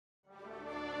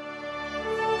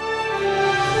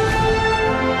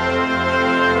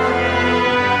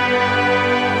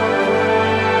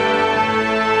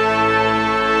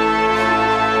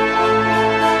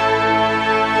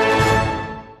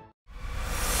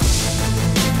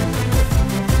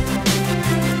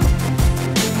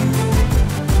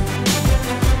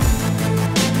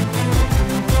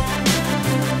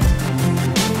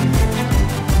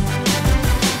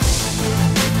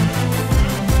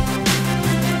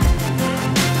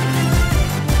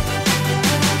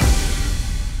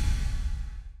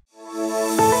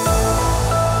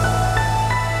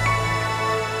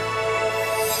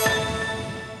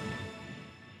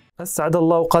أسعد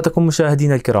الله أوقاتكم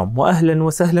مشاهدينا الكرام، وأهلا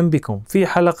وسهلا بكم في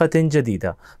حلقة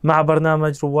جديدة مع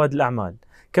برنامج رواد الأعمال.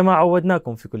 كما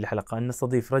عودناكم في كل حلقة أن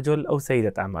نستضيف رجل أو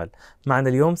سيدة أعمال. معنا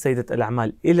اليوم سيدة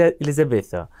الأعمال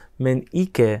إليزابيثا من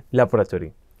EK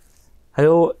Laboratory.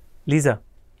 Hello, Lisa.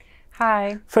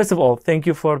 Hi. First of all, thank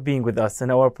you for being with us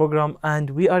in our program, and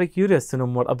we are curious to know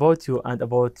more about you and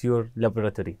about your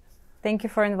laboratory. Thank you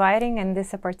for inviting and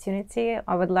this opportunity.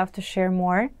 I would love to share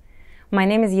more. My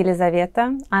name is Yelizaveta.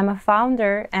 I'm a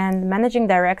founder and managing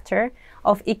director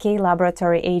of EK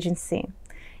Laboratory Agency.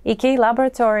 EK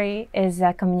Laboratory is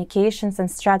a communications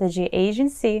and strategy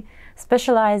agency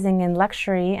specializing in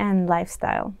luxury and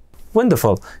lifestyle.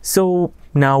 Wonderful. So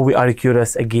now we are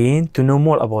curious again to know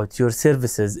more about your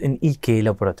services in EK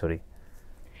Laboratory.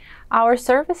 Our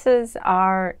services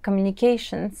are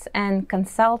communications and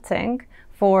consulting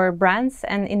for brands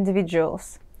and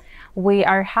individuals. We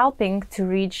are helping to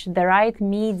reach the right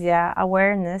media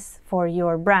awareness for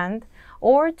your brand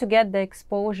or to get the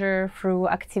exposure through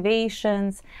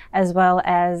activations as well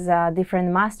as different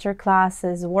master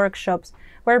classes, workshops.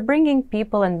 We're bringing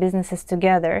people and businesses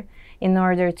together in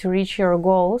order to reach your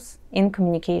goals in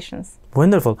communications.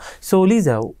 Wonderful. So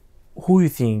Lisa, who you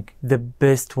think the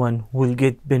best one will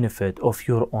get benefit of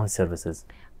your own services?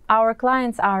 Our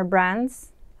clients are brands,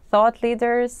 thought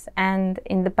leaders, and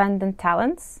independent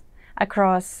talents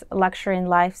across luxury and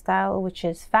lifestyle, which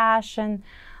is fashion,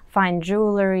 fine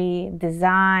jewelry,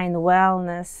 design,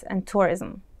 wellness, and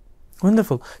tourism.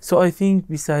 Wonderful. So I think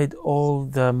beside all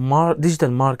the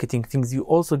digital marketing things, you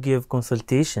also give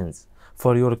consultations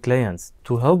for your clients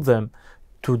to help them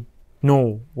to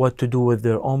know what to do with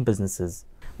their own businesses.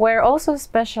 We're also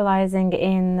specializing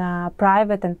in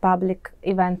private and public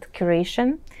event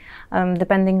curation,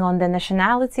 depending on the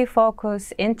nationality,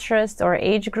 focus, interest, or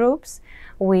age groups.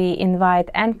 We invite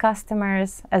end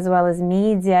customers as well as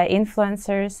media,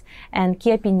 influencers, and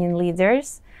key opinion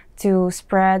leaders to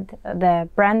spread the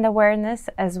brand awareness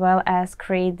as well as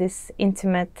create this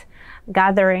intimate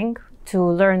gathering to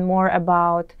learn more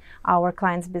about our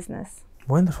client's business.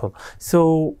 Wonderful.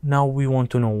 So now we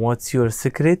want to know what's your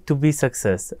secret to be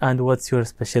success and what's your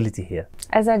specialty here?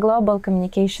 As a global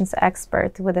communications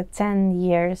expert with 10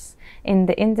 years in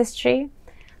the industry,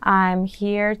 I'm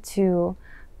here to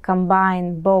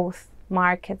combine both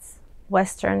markets,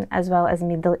 Western as well as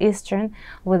Middle Eastern,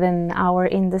 within our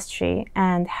industry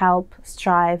and help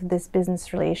strive this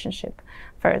business relationship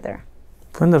further.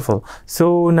 Wonderful.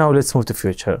 So now let's move to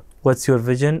future. What's your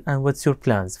vision and what's your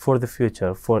plans for the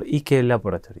future for EK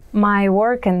Laboratory? My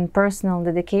work and personal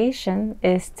dedication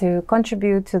is to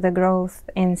contribute to the growth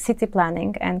in city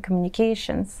planning and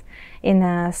communications in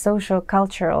social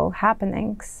cultural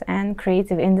happenings and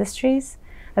creative industries,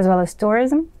 as well as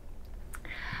tourism,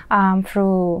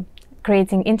 through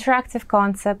creating interactive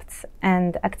concepts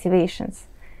and activations,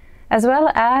 as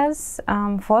well as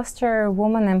foster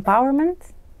women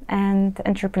empowerment and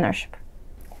entrepreneurship.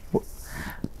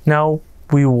 Now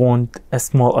we want a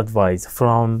small advice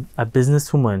from a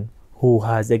businesswoman who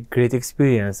has a great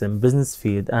experience in business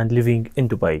field and living in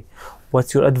Dubai.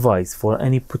 What's your advice for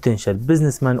any potential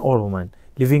businessman or woman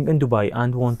living in Dubai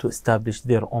and want to establish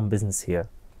their own business here?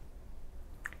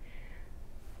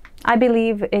 I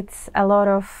believe it's a lot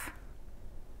of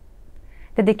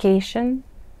dedication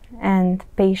and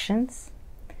patience.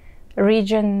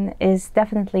 Region is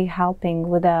definitely helping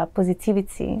with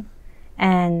positivity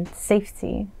and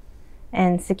safety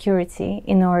and security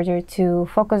in order to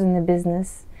focus on the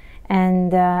business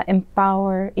and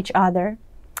empower each other.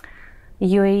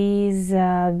 UAE's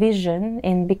vision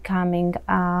in becoming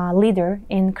a leader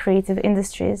in creative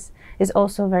industries is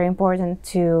also very important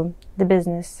to the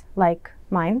business like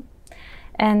mine.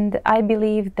 And I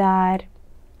believe that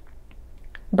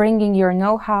bringing your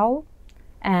know-how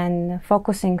and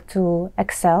focusing to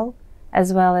excel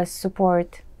as well as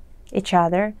support each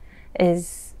other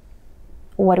is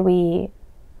what we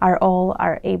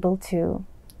are able to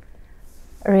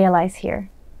realize here.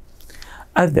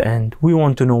 At the end, we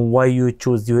want to know why you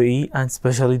chose UAE and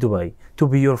especially Dubai to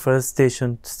be your first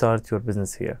station to start your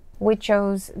business here. We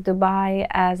chose Dubai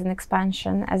as an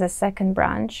expansion, as a second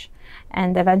branch,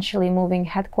 and eventually moving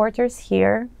headquarters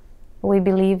here. We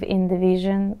believe in the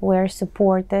vision. We're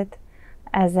supported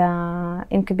as an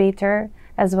incubator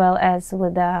as well as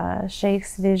with the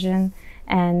Sheikh's vision,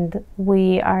 and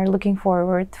we are looking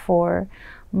forward for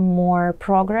more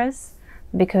progress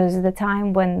because the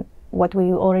time when what we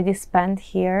already spent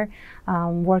here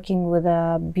working with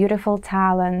beautiful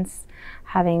talents,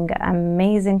 having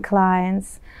amazing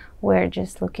clients, we're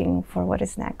just looking for what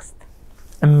is next.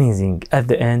 Amazing. At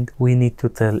the end, we need to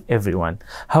tell everyone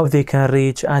how they can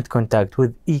reach and contact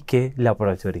with EK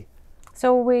Laboratory. So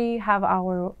we have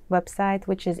our website,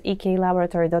 which is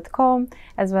eklaboratory.com,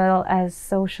 as well as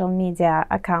social media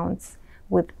accounts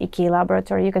with EK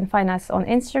Laboratory. You can find us on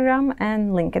Instagram and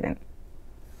LinkedIn.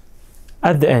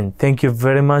 At the end, thank you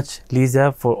very much, Lisa,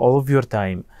 for all of your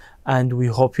time. And we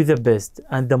hope you the best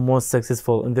and the most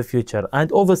successful in the future and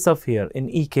all the stuff here in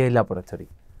EK Laboratory.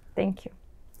 Thank you.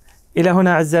 إلى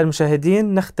هنا أعزائي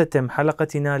المشاهدين نختتم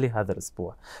حلقتنا لهذا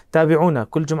الأسبوع. تابعونا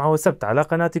كل جمعة وسبت على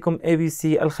قناتكم ABC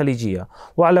الخليجية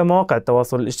وعلى مواقع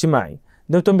التواصل الاجتماعي.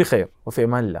 دمتم بخير وفي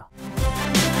أمان الله.